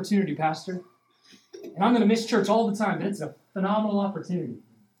great opportunity, pastor. And I'm going to miss church all the time. And it's a phenomenal opportunity.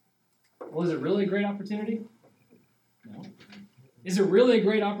 Well, is it really a great opportunity? No. Is it really a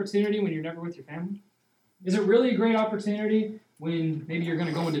great opportunity when you're never with your family? Is it really a great opportunity when maybe you're going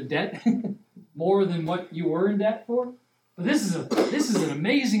to go into debt more than what you were in debt for? But this is an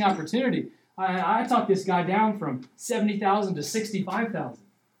amazing opportunity. I talked this guy down from $70,000 to $65,000.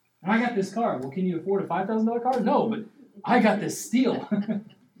 And I got this car. Well, can you afford a $5,000 car? No, but I got this steal.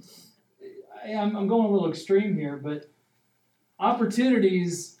 I'm going a little extreme here, but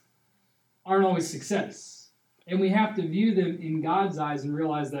opportunities aren't always success. And we have to view them in God's eyes and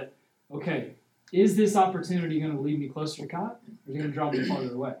realize that, okay, is this opportunity going to lead me closer to God, or is it going to draw me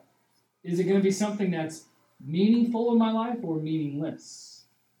farther away? Is it going to be something that's meaningful in my life or meaningless?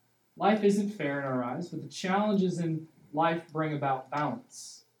 Life isn't fair in our eyes, but the challenges in life bring about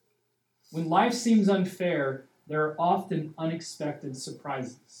balance. When life seems unfair, there are often unexpected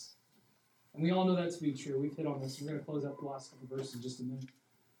surprises. And we all know that to be true. We've hit on this. We're going to close out the last couple verses in just a minute.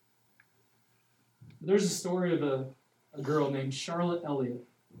 There's a story of a girl named Charlotte Elliott.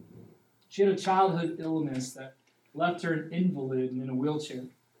 She had a childhood illness that left her an invalid and in a wheelchair.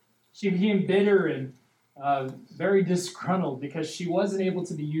 She became bitter and very disgruntled because she wasn't able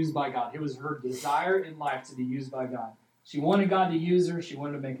to be used by God. It was her desire in life to be used by God. She wanted God to use her. She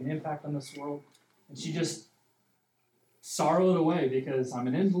wanted to make an impact on this world. And she just sorrowed away because I'm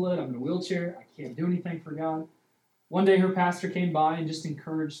an invalid, I'm in a wheelchair, I can't do anything for God. One day her pastor came by and just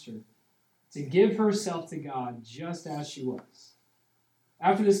encouraged her to give herself to God just as she was.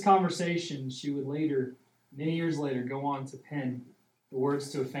 After this conversation, she would later, many years later, go on to pen the words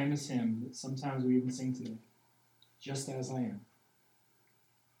to a famous hymn that sometimes we even sing today, Just As I Am.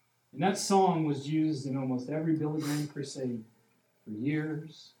 And that song was used in almost every Billy Graham crusade for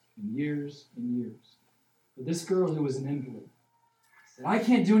years and years and years. But this girl who was an invalid said, I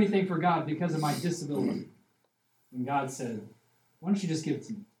can't do anything for God because of my disability. And God said, why don't you just give it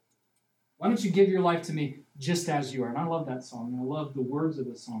to me? Why don't you give your life to me just as you are? And I love that song. And I love the words of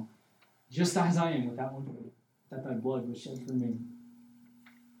the song. Just as I am, without that thy blood was shed for me.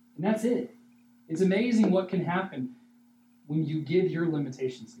 And that's it. It's amazing what can happen when you give your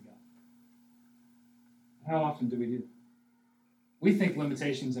limitations to God. How often do we do? We think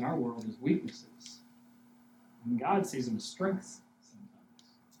limitations in our world as weaknesses. And God sees them as strengths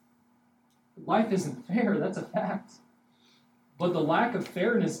sometimes. Life isn't fair, that's a fact. But the lack of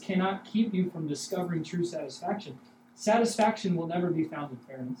fairness cannot keep you from discovering true satisfaction. Satisfaction will never be found in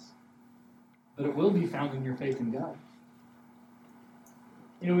fairness, but it will be found in your faith in God.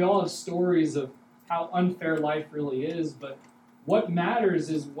 You know, we all have stories of how unfair life really is, but what matters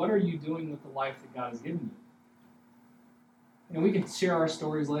is what are you doing with the life that God has given you? You know, we can share our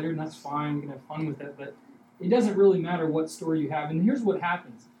stories later, and that's fine. We can have fun with it, but it doesn't really matter what story you have. And here's what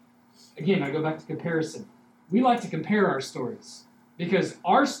happens. Again, I go back to comparison. We like to compare our stories because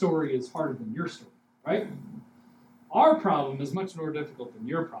our story is harder than your story, right? Our problem is much more difficult than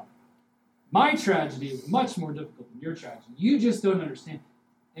your problem. My tragedy is much more difficult than your tragedy. You just don't understand.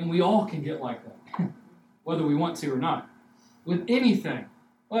 And we all can get like that, whether we want to or not. With anything.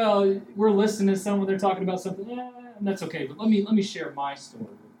 Well, we're listening to someone, they're talking about something, and that's okay, but let me share my story.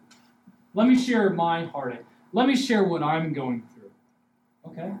 Let me share my heartache. Let me share what I'm going through.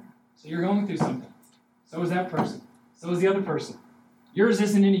 Okay, so you're going through something. So is that person. So is the other person. Yours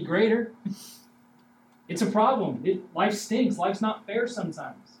isn't any greater. It's a problem. Life stinks. Life's not fair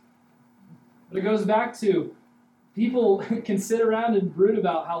sometimes. But it goes back to people can sit around and brood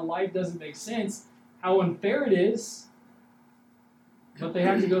about how life doesn't make sense, how unfair it is, but they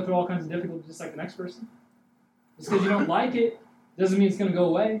have to go through all kinds of difficulties just like the next person. Just because you don't like it doesn't mean it's going to go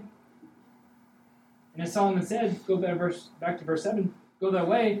away. And as Solomon said, go back to verse 7, go that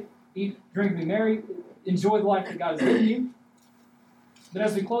way, eat, drink, be merry. enjoy the life that God has given you. But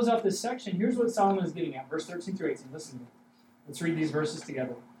as we close out this section, here's what Solomon is getting at, verse 13 through 18. Listen to me. Let's read these verses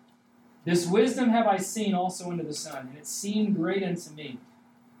together. This wisdom have I seen also under the sun, and it seemed great unto me.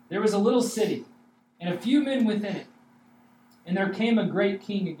 There was a little city, and a few men within it. And there came a great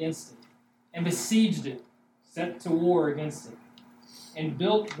king against it, and besieged it, set to war against it, and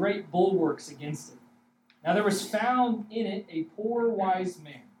built great bulwarks against it. Now there was found in it a poor wise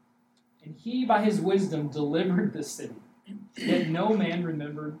man, and he by his wisdom delivered the city. Yet no man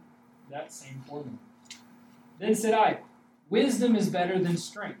remembered that same poor man. Then said I, wisdom is better than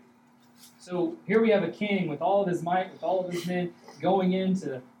strength. So here we have a king with all of his might, with all of his men, going in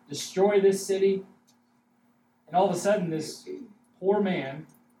to destroy this city. And all of a sudden, this poor man,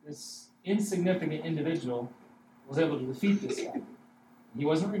 this insignificant individual, was able to defeat this guy. He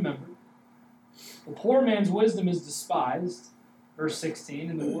wasn't remembered. The poor man's wisdom is despised, verse 16,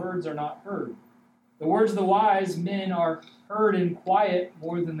 and the words are not heard. The words of the wise men are heard in quiet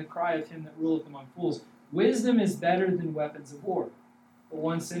more than the cry of him that ruleth among fools. Wisdom is better than weapons of war, but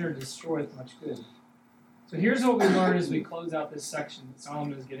one sinner destroyeth much good. So here's what we learn as we close out this section that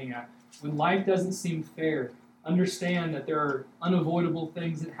Solomon is getting at. When life doesn't seem fair, understand that there are unavoidable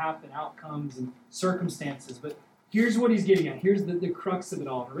things that happen, outcomes and circumstances. But here's what he's getting at. Here's the crux of it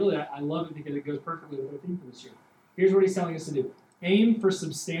all. And really, I love it because it goes perfectly with our theme for this year. Here's what he's telling us to do. Aim for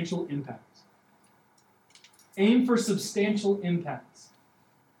substantial impact. Aim for substantial impacts.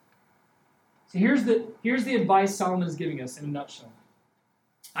 So here's the advice Solomon is giving us in a nutshell.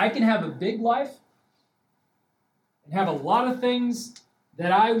 I can have a big life and have a lot of things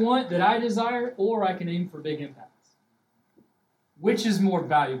that I want, that I desire, or I can aim for big impacts. Which is more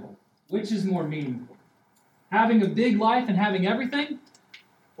valuable? Which is more meaningful? Having a big life and having everything,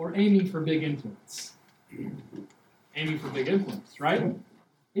 or aiming for big influence? Aiming for big influence, right?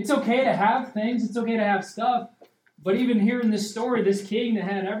 It's okay to have things, it's okay to have stuff, but even here in this story, this king that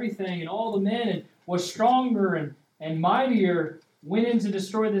had everything and all the men and was stronger and mightier went in to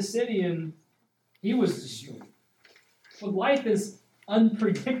destroy the city and he was destroyed. But life is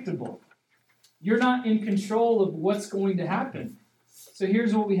unpredictable. You're not in control of what's going to happen. So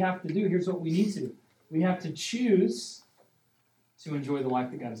here's what we have to do. Here's what we need to do. We have to choose to enjoy the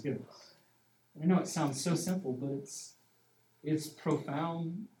life that God has given us. I know it sounds so simple, but it's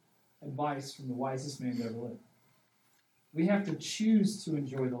profound advice from the wisest man that ever lived. We have to choose to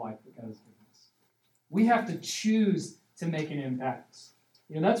enjoy the life that God has given us. We have to choose to make an impact.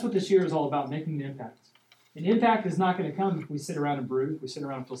 That's what this year is all about, making an impact. An impact is not going to come if we sit around and brood, if we sit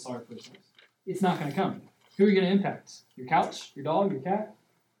around and feel sorry for ourselves. It's not going to come. Who are you going to impact? Your couch? Your dog? Your cat?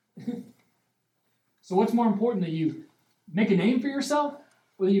 So what's more important, that you make a name for yourself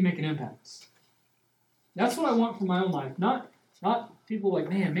or that you make an impact? That's what I want for my own life. Not people like,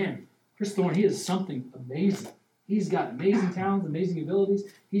 man, Chris Thorne, he is something amazing. He's got amazing talents, amazing abilities.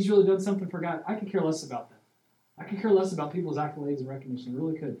 He's really done something for God. I could care less about that. I could care less about people's accolades and recognition. I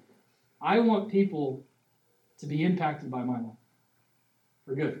really could. I want people to be impacted by my life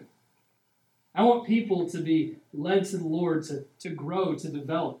for good. I want people to be led to the Lord, to grow, to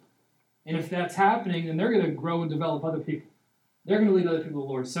develop. And if that's happening, then they're going to grow and develop other people. They're going to lead other people to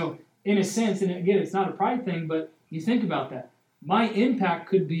the Lord. So in a sense, and again, it's not a pride thing, but you think about that. My impact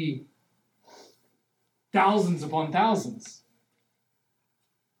could be thousands upon thousands.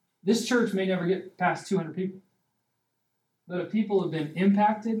 This church may never get past 200 people. But if people have been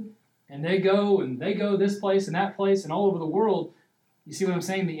impacted, and they go this place and that place and all over the world, you see what I'm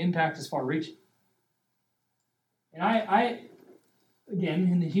saying? The impact is far-reaching. And I again,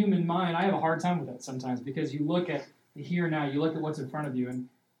 in the human mind, I have a hard time with that sometimes, because you look at the here and now, you look at what's in front of you, and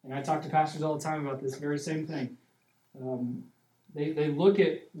I talk to pastors all the time about this very same thing. They look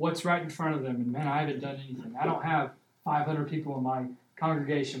at what's right in front of them, and man, I haven't done anything. I don't have 500 people in my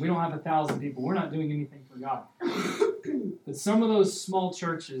congregation. We don't have 1,000 people. We're not doing anything for God. But some of those small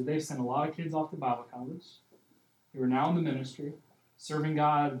churches, they've sent a lot of kids off to Bible college who are now in the ministry, serving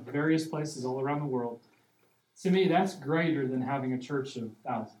God in various places all around the world. To me, that's greater than having a church of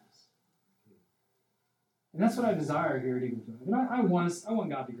thousands. And that's what I desire here at Eagle Drive. And I want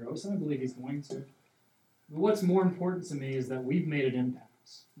God to grow us, and I believe He's going to. But what's more important to me is that we've made an impact,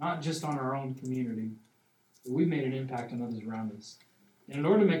 not just on our own community, but we've made an impact on others around us. And in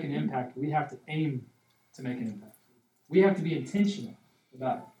order to make an impact, we have to aim to make an impact. We have to be intentional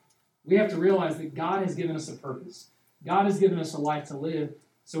about it. We have to realize that God has given us a purpose. God has given us a life to live,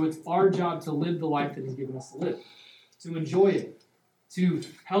 so it's our job to live the life that He's given us to live, to enjoy it, to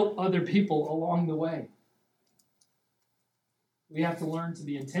help other people along the way. We have to learn to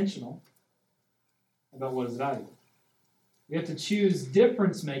be intentional about what is valuable. We have to choose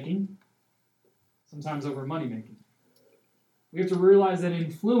difference-making sometimes over money making. We have to realize that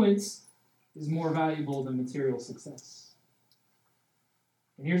influence is more valuable than material success.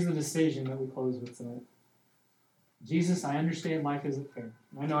 And here's the decision that we close with tonight. Jesus, I understand life isn't fair.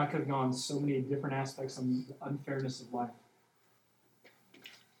 And I know I could have gone so many different aspects on the unfairness of life.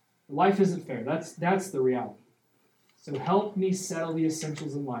 Life isn't fair. That's the reality. So help me settle the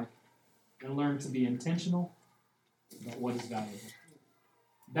essentials in life and learn to be intentional about what is valuable.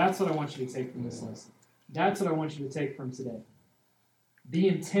 That's what I want you to take from this lesson. That's what I want you to take from today. Be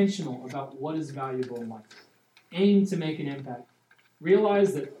intentional about what is valuable in life. Aim to make an impact.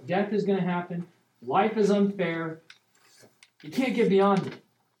 Realize that death is going to happen. Life is unfair. You can't get beyond it.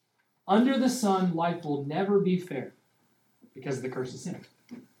 Under the sun, life will never be fair because of the curse of sin.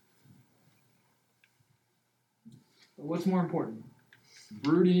 But what's more important?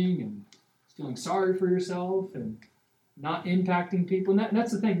 Brooding and feeling sorry for yourself and not impacting people. And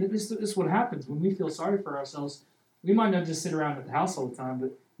that's the thing. This is what happens when we feel sorry for ourselves. We might not just sit around at the house all the time,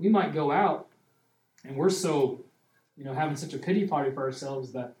 but we might go out and we're so, having such a pity party for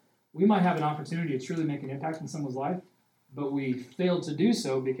ourselves that we might have an opportunity to truly make an impact in someone's life, but we fail to do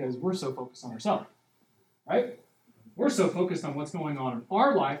so because we're so focused on ourselves, right? We're so focused on what's going on in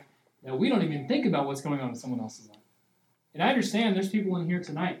our life that we don't even think about what's going on in someone else's life. And I understand there's people in here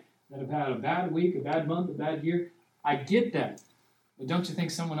tonight that have had a bad week, a bad month, a bad year. I get that. But don't you think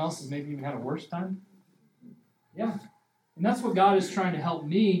someone else has maybe even had a worse time? Yeah. And that's what God is trying to help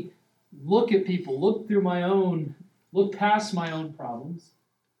me look at people, look past my own problems,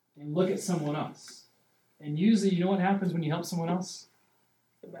 and look at someone else. And usually, you know what happens when you help someone else?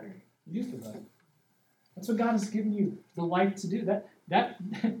 Feel better. You do feel better. That's what God has given you the life to do.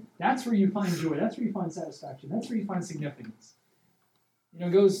 That's where you find joy. That's where you find satisfaction. That's where you find significance.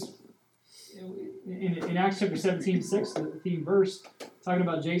 It goes in Acts chapter 17:6, the theme verse, talking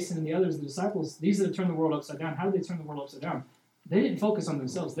about Jason and the others, the disciples, these that turned the world upside down. How did they turn the world upside down? They didn't focus on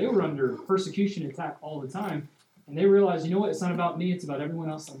themselves. They were under persecution and attack all the time. And they realized, you know what? It's not about me. It's about everyone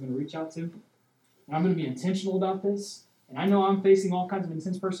else I'm going to reach out to. And I'm going to be intentional about this. And I know I'm facing all kinds of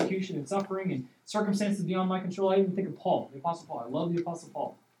intense persecution and suffering and circumstances beyond my control. I even think of Paul, the Apostle Paul. I love the Apostle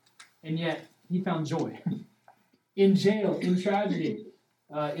Paul. And yet, he found joy. In jail, in tragedy,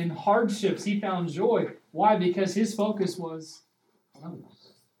 in hardships, he found joy. Why? Because his focus was on others.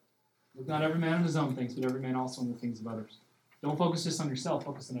 Look not every man on his own things, but every man also on the things of others. Don't focus just on yourself,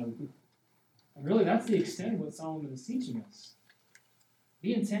 focus on other people. And really, that's the extent of what Solomon is teaching us.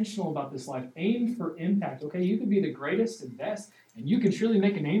 Be intentional about this life. Aim for impact. Okay, you can be the greatest and best, and you can truly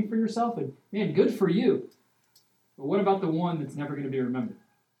make a name for yourself, and man, good for you. But what about the one that's never going to be remembered,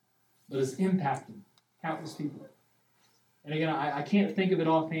 but has impacted countless people? And again, I can't think of it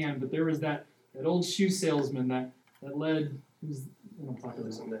offhand, but there was that old shoe salesman that led,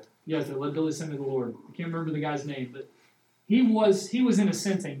 that led Billy Sunday to the Lord. I can't remember the guy's name, but he was in a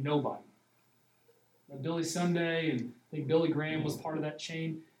sense a nobody. Billy Sunday, and I think Billy Graham was part of that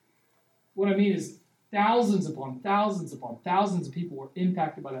chain. What I mean is thousands upon thousands upon thousands of people were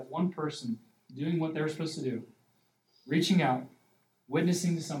impacted by that one person doing what they were supposed to do, reaching out,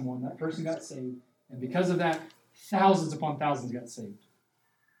 witnessing to someone. That person got saved, and because of that, thousands upon thousands got saved.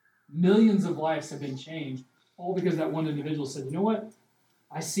 Millions of lives have been changed, all because that one individual said, you know what?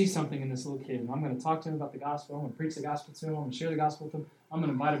 I see something in this little kid, and I'm going to talk to him about the gospel. I'm going to preach the gospel to him. I'm going to share the gospel with him. I'm going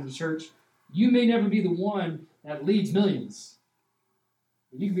to invite him to church. You may never be the one that leads millions.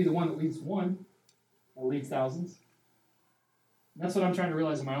 But you can be the one that leads one, that leads thousands. And that's what I'm trying to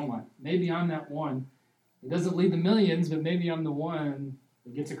realize in my own life. Maybe I'm that one that doesn't lead the millions, but maybe I'm the one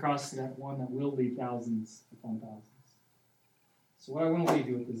that gets across to that one that will lead thousands upon thousands. So what I want to leave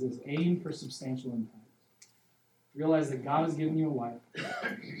you with is this. Aim for substantial impact. Realize that God has given you a life.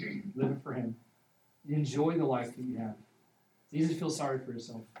 Live it for Him. Enjoy the life that you have. It's easy to feel sorry for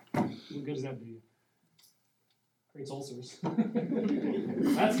yourself. What good does that do you? Creates ulcers.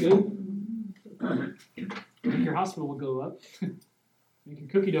 That's good. Make your hospital will go up. Make your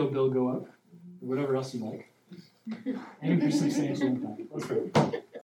cookie dough bill go up. Or whatever else you like. Aim for substantial impact. Let's pray.